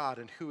gift of God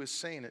and who is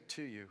saying it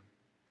to you,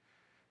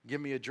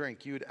 give me a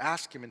drink, you would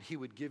ask him and he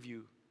would give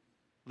you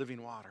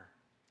living water.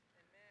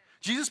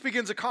 Amen. Jesus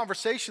begins a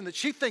conversation that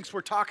she thinks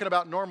we're talking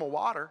about normal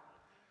water,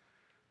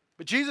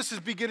 but Jesus is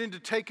beginning to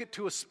take it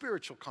to a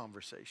spiritual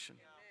conversation.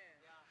 Yeah.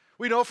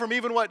 We know from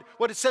even what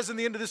it says in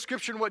the end of the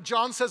scripture and what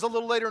John says a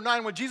little later in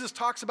 9, when Jesus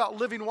talks about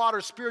living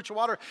water, spiritual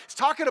water, he's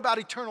talking about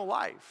eternal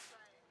life.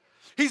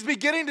 He's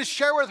beginning to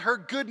share with her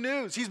good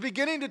news. He's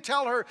beginning to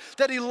tell her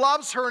that he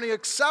loves her and he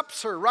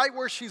accepts her right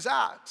where she's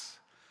at.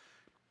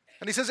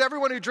 And he says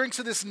everyone who drinks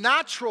of this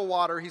natural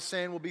water, he's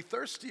saying, will be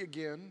thirsty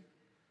again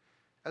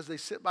as they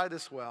sit by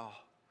this well.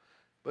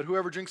 But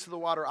whoever drinks of the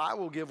water I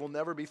will give will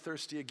never be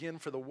thirsty again,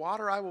 for the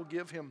water I will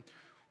give him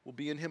will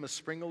be in him a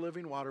spring of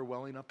living water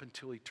welling up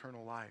until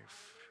eternal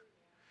life.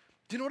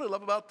 Do you know what I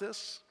love about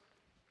this?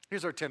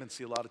 Here's our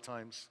tendency a lot of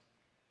times.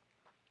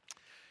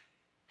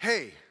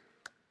 Hey,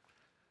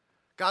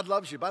 God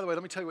loves you. By the way,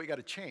 let me tell you what you got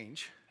to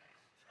change.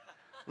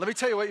 Let me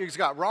tell you what you've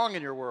got wrong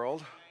in your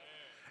world.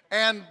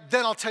 And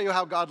then I'll tell you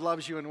how God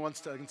loves you and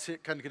wants to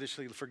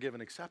unconditionally forgive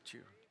and accept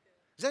you.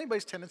 Is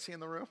anybody's tendency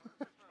in the room?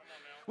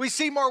 We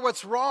see more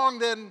what's wrong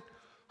than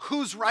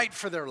who's right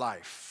for their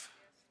life.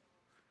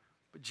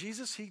 But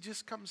Jesus, he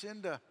just comes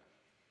in to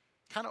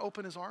kind of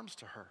open his arms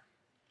to her.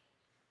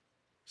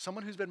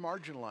 Someone who's been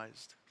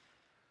marginalized.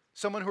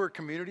 Someone who her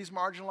community's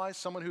marginalized.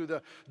 Someone who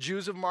the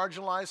Jews have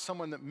marginalized.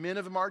 Someone that men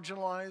have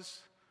marginalized.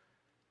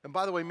 And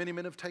by the way, many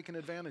men have taken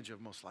advantage of,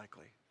 most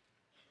likely.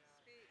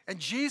 And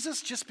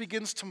Jesus just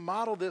begins to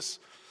model this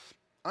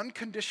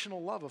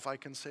unconditional love, if I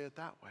can say it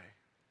that way.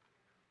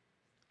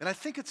 And I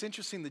think it's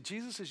interesting that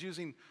Jesus is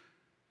using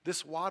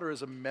This water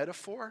is a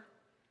metaphor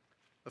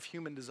of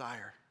human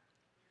desire.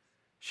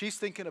 She's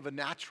thinking of a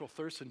natural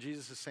thirst, and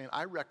Jesus is saying,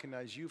 I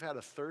recognize you've had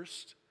a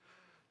thirst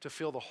to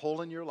fill the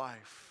hole in your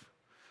life.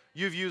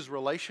 You've used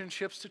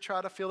relationships to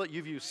try to fill it.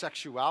 You've used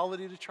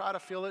sexuality to try to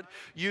fill it.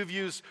 You've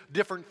used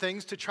different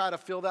things to try to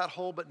fill that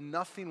hole, but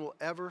nothing will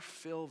ever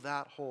fill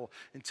that hole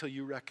until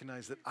you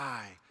recognize that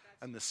I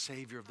am the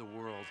Savior of the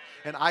world,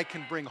 and I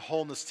can bring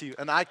wholeness to you,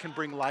 and I can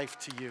bring life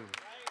to you.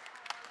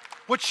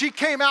 What she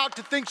came out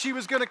to think she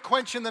was going to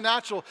quench in the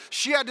natural,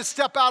 she had to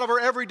step out of her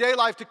everyday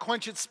life to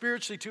quench it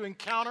spiritually, to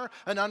encounter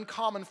an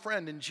uncommon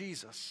friend in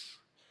Jesus.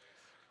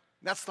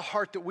 And that's the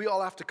heart that we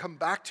all have to come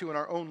back to in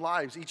our own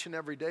lives each and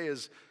every day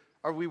is,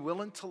 are we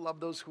willing to love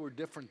those who are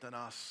different than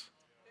us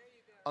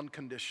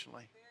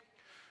unconditionally?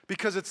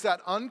 Because it's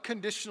that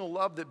unconditional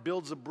love that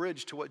builds a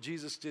bridge to what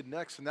Jesus did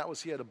next, and that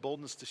was he had a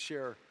boldness to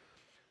share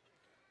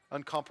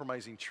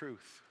uncompromising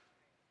truth.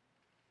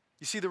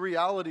 You see, the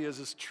reality is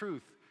this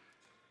truth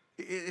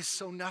is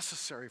so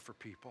necessary for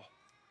people.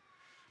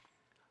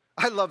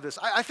 I love this.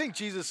 I think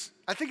Jesus,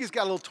 I think he's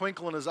got a little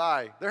twinkle in his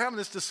eye. They're having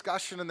this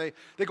discussion, and they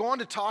go on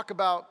to talk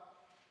about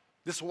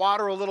this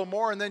water a little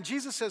more, and then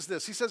Jesus says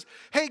this. He says,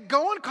 hey,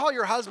 go and call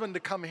your husband to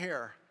come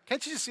here.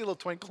 Can't you just see a little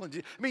twinkle in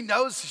Jesus? I mean, he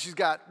knows she's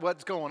got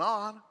what's going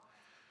on.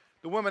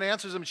 The woman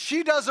answers him,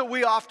 she does what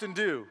we often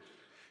do.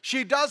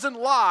 She doesn't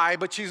lie,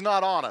 but she's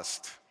not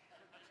honest.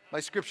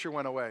 My scripture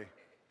went away.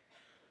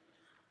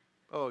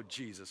 Oh,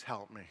 Jesus,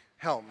 help me.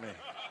 Help me.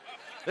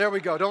 There we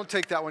go. Don't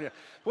take that one yet.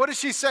 What does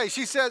she say?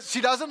 She says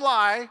she doesn't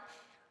lie,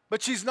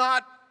 but she's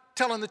not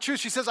telling the truth.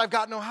 She says, I've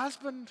got no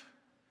husband.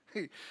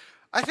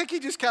 I think he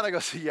just kind of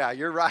goes, yeah,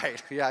 you're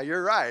right. Yeah,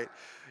 you're right.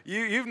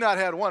 You've not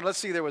had one. Let's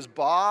see, there was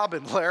Bob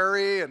and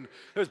Larry and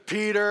there was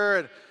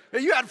Peter.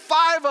 And you had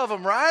 5 of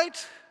them,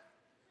 right?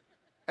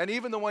 And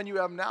even the one you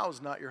have now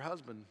is not your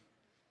husband.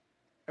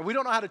 And we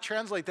don't know how to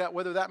translate that,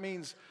 whether that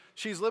means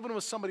she's living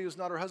with somebody who's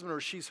not her husband or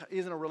she's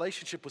in a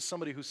relationship with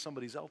somebody who's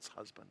somebody else's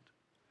husband.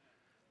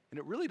 And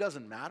it really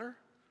doesn't matter.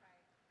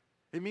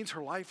 It means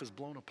her life is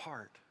blown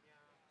apart.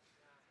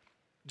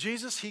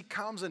 Jesus, he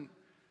comes and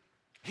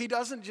he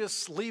doesn't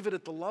just leave it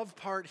at the love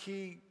part.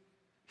 He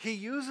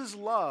uses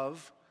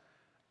love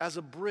as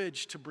a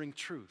bridge to bring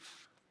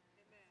truth.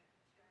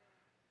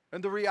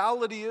 And the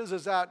reality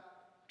is that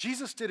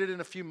Jesus did it in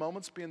a few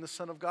moments being the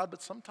Son of God,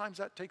 but sometimes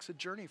that takes a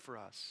journey for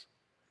us.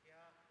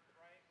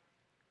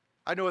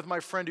 I know with my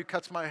friend who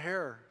cuts my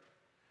hair,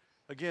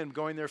 again,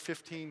 going there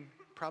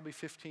probably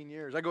 15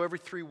 years. I go every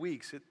 3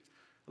 weeks. It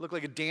look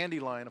like a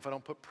dandelion if I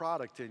don't put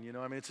product in, you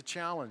know. I mean, it's a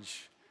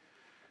challenge.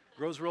 It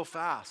grows real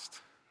fast.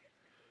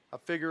 I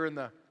figure in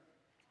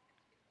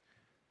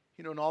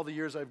all the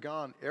years I've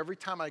gone, every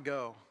time I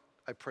go,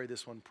 I pray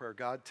this one prayer.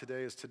 God,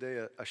 is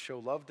today a show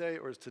love day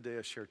or is today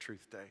a share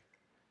truth day?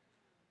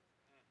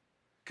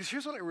 Because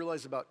here's what I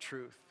realize about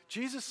truth.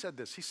 Jesus said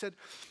this. He said,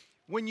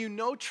 when you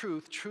know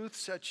truth, truth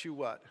sets you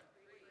what?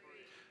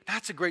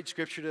 That's a great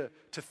scripture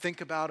to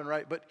think about and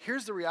write. But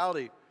here's the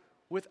reality.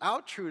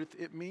 Without truth,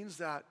 it means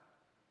that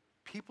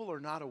people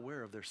are not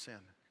aware of their sin.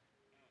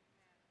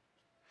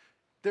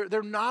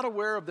 They're not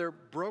aware of their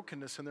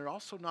brokenness, and they're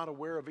also not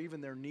aware of even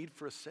their need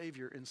for a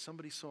Savior in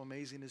somebody so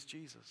amazing as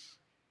Jesus.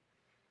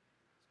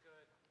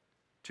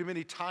 Too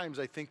many times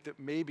I think that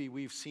maybe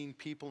we've seen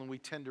people and we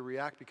tend to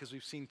react because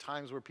we've seen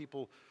times where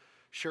people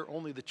share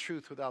only the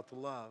truth without the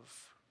love,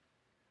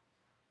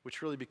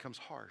 which really becomes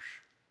harsh.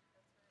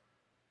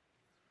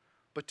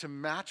 But to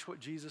match what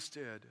Jesus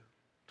did,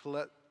 to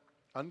let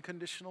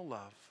unconditional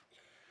love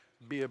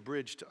be a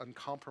bridge to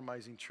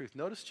uncompromising truth.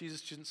 Notice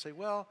Jesus didn't say,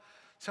 well,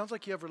 sounds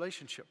like you have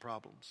relationship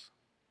problems.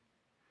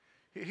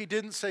 He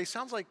didn't say,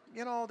 sounds like,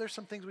 there's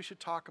some things we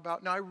should talk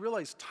about. Now, I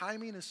realize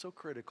timing is so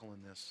critical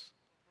in this.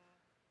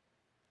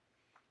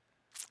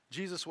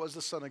 Jesus was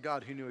the Son of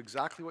God who knew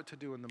exactly what to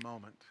do in the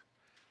moment.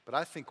 But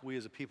I think we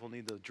as a people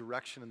need the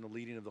direction and the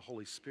leading of the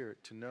Holy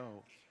Spirit to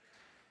know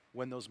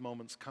when those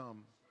moments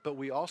come. But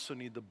we also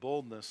need the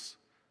boldness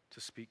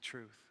to speak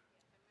truth.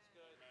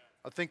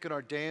 I think in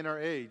our day and our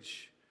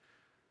age,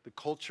 the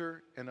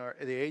culture and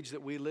the age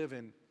that we live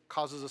in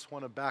causes us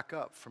want to back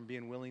up from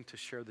being willing to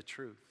share the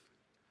truth.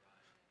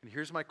 And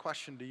here's my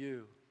question to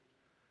you.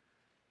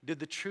 Did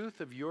the truth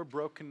of your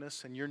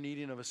brokenness and your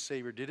needing of a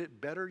Savior, did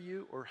it better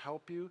you or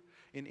help you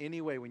in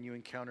any way when you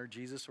encountered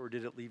Jesus, or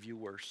did it leave you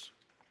worse?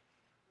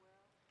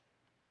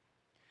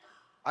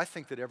 I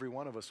think that every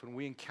one of us, when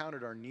we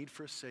encountered our need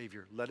for a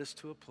Savior, led us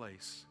to a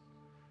place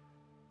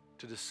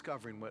to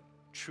discovering what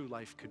true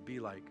life could be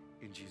like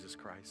in Jesus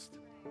Christ.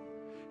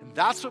 And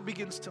that's what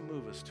begins to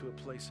move us to a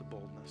place of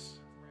boldness.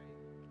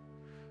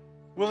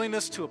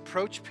 Willingness to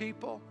approach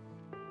people,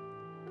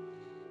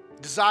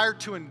 desire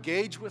to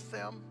engage with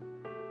them,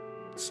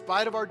 in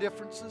spite of our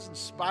differences, in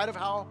spite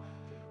of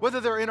whether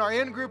they're in our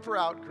in-group or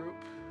out-group.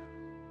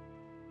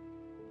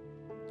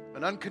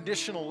 An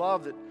unconditional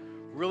love that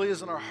really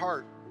is in our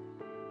heart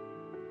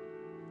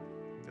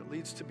that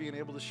leads to being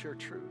able to share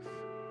truth.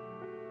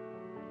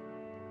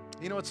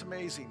 It's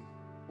amazing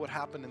what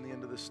happened in the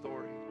end of this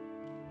story.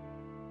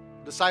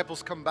 The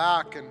disciples come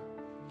back and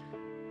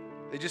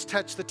They just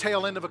touch the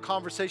tail end of a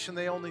conversation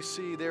they only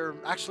see. They're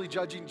actually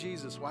judging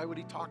Jesus. Why would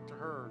he talk to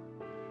her?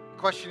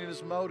 Questioning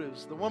his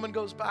motives. The woman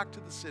goes back to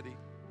the city.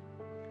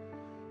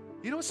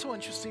 You know what's so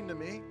interesting to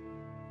me?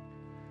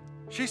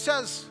 She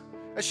says,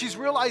 as she's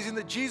realizing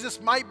that Jesus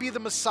might be the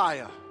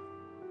Messiah,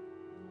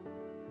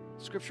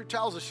 Scripture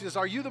tells us, she says,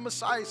 are you the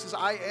Messiah? He says,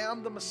 I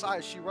am the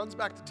Messiah. She runs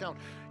back to town.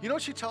 You know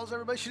what she tells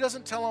everybody? She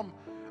doesn't tell them,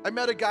 I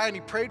met a guy and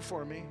he prayed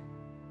for me.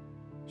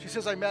 She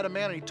says, I met a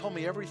man and he told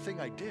me everything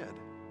I did.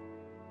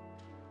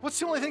 What's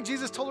the only thing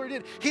Jesus told her he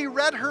did? He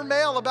read her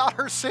mail about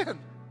her sin.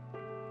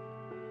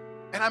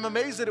 And I'm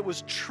amazed that it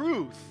was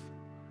truth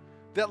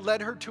that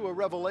led her to a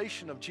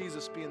revelation of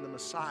Jesus being the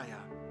Messiah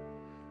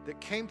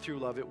that came through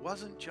love. It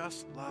wasn't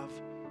just love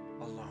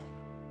alone.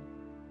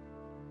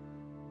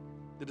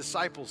 The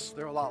disciples,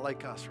 they're a lot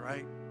like us,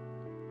 right?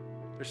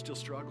 They're still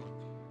struggling.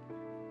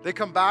 They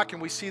come back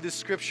and we see this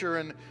scripture,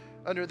 and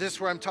under this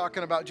where I'm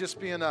talking about just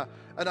being an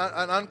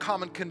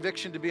uncommon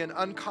conviction to be an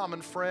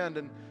uncommon friend.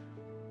 And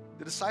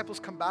the disciples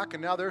come back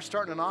and now they're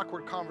starting an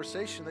awkward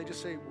conversation. They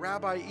just say,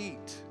 Rabbi,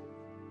 eat.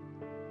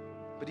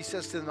 But he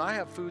says to them, I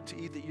have food to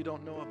eat that you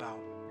don't know about.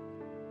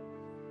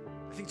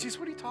 I think, Jesus,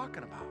 what are you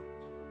talking about?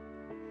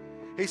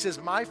 He says,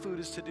 my food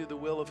is to do the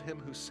will of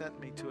him who sent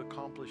me to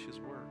accomplish his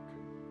work.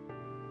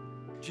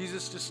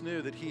 Jesus just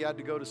knew that he had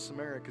to go to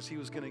Samaria because he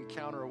was going to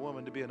encounter a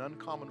woman to be an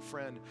uncommon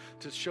friend,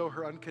 to show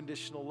her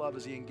unconditional love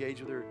as he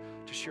engaged with her,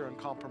 to share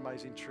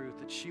uncompromising truth,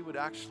 that she would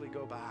actually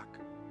go back.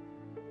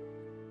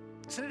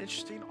 Isn't it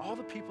interesting? All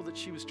the people that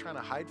she was trying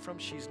to hide from,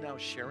 she's now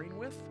sharing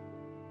with.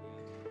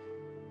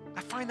 I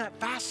find that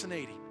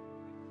fascinating.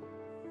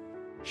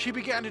 She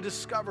began to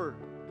discover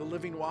the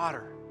living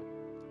water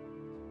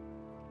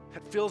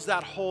that fills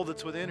that hole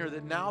that's within her,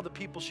 that now the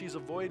people she's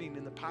avoiding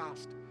in the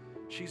past,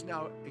 she's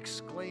now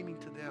exclaiming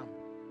to them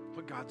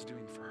what God's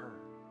doing for her.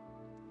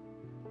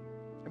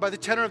 And by the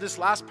tenor of this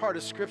last part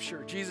of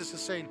Scripture, Jesus is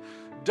saying,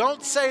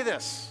 don't say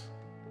this.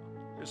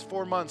 There's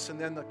 4 months and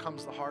then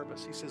comes the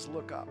harvest. He says,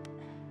 look up.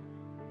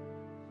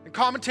 And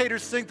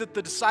commentators think that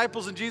the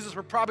disciples and Jesus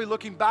were probably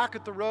looking back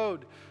at the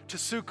road to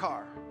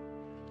Sychar.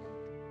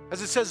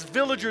 As it says,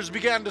 villagers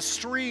began to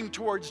stream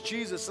towards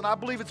Jesus. And I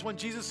believe it's when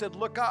Jesus said,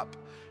 look up.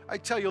 I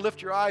tell you,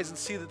 lift your eyes and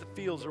see that the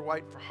fields are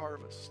white for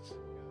harvest.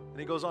 And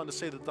he goes on to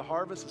say that the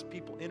harvest is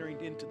people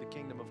entering into the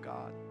kingdom of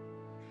God.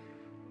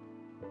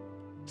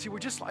 See, we're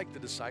just like the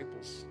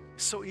disciples.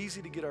 It's so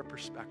easy to get our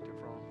perspective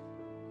wrong.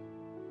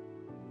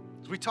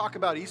 As we talk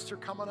about Easter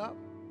coming up,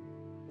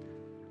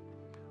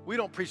 we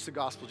don't preach the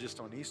gospel just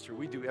on Easter.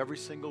 We do every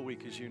single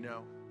week, as you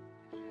know.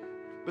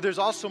 But there's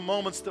also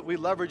moments that we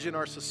leverage in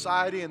our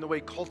society and the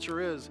way culture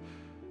is,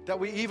 that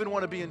we even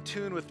want to be in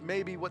tune with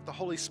maybe what the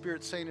Holy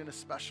Spirit's saying in a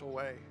special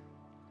way.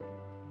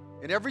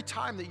 And every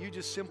time that you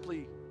just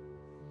simply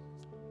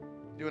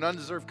do an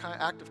undeserved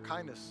act of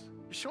kindness,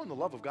 you're showing the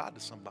love of God to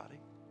somebody.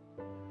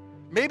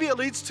 Maybe it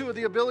leads to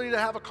the ability to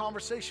have a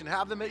conversation,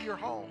 have them at your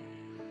home.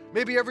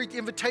 Maybe every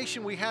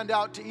invitation we hand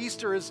out to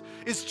Easter is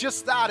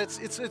just that.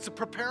 It's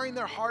preparing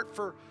their heart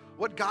for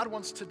what God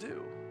wants to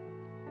do.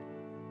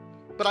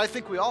 But I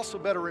think we also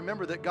better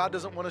remember that God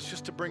doesn't want us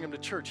just to bring them to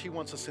church. He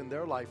wants us in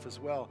their life as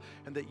well,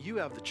 and that you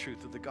have the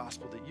truth of the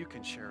gospel that you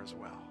can share as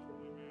well.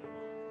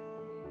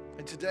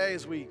 And today,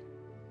 as we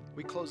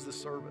close this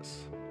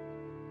service,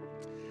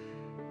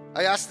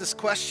 I ask this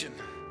question: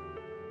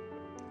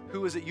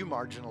 who is it you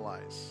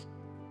marginalize?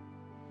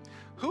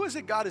 Who is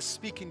it God is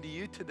speaking to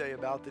you today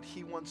about that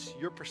he wants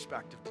your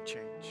perspective to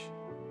change?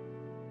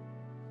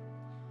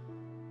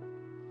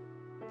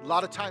 A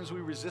lot of times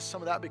we resist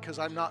some of that because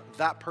I'm not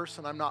that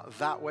person, I'm not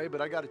that way, but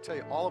I got to tell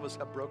you, all of us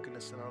have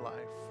brokenness in our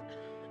life.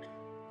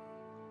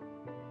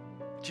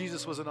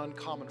 Jesus was an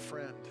uncommon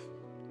friend.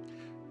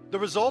 The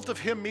result of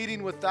him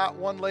meeting with that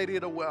one lady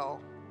at a well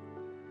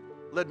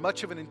led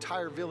much of an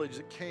entire village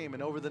that came,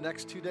 and over the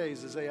next 2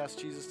 days, as they asked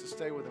Jesus to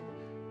stay with them,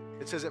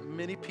 it says that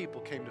many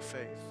people came to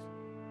faith.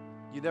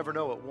 You never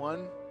know what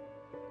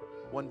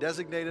one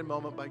designated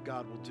moment by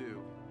God will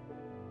do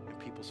in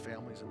people's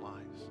families and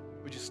lives.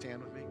 Would you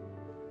stand with me?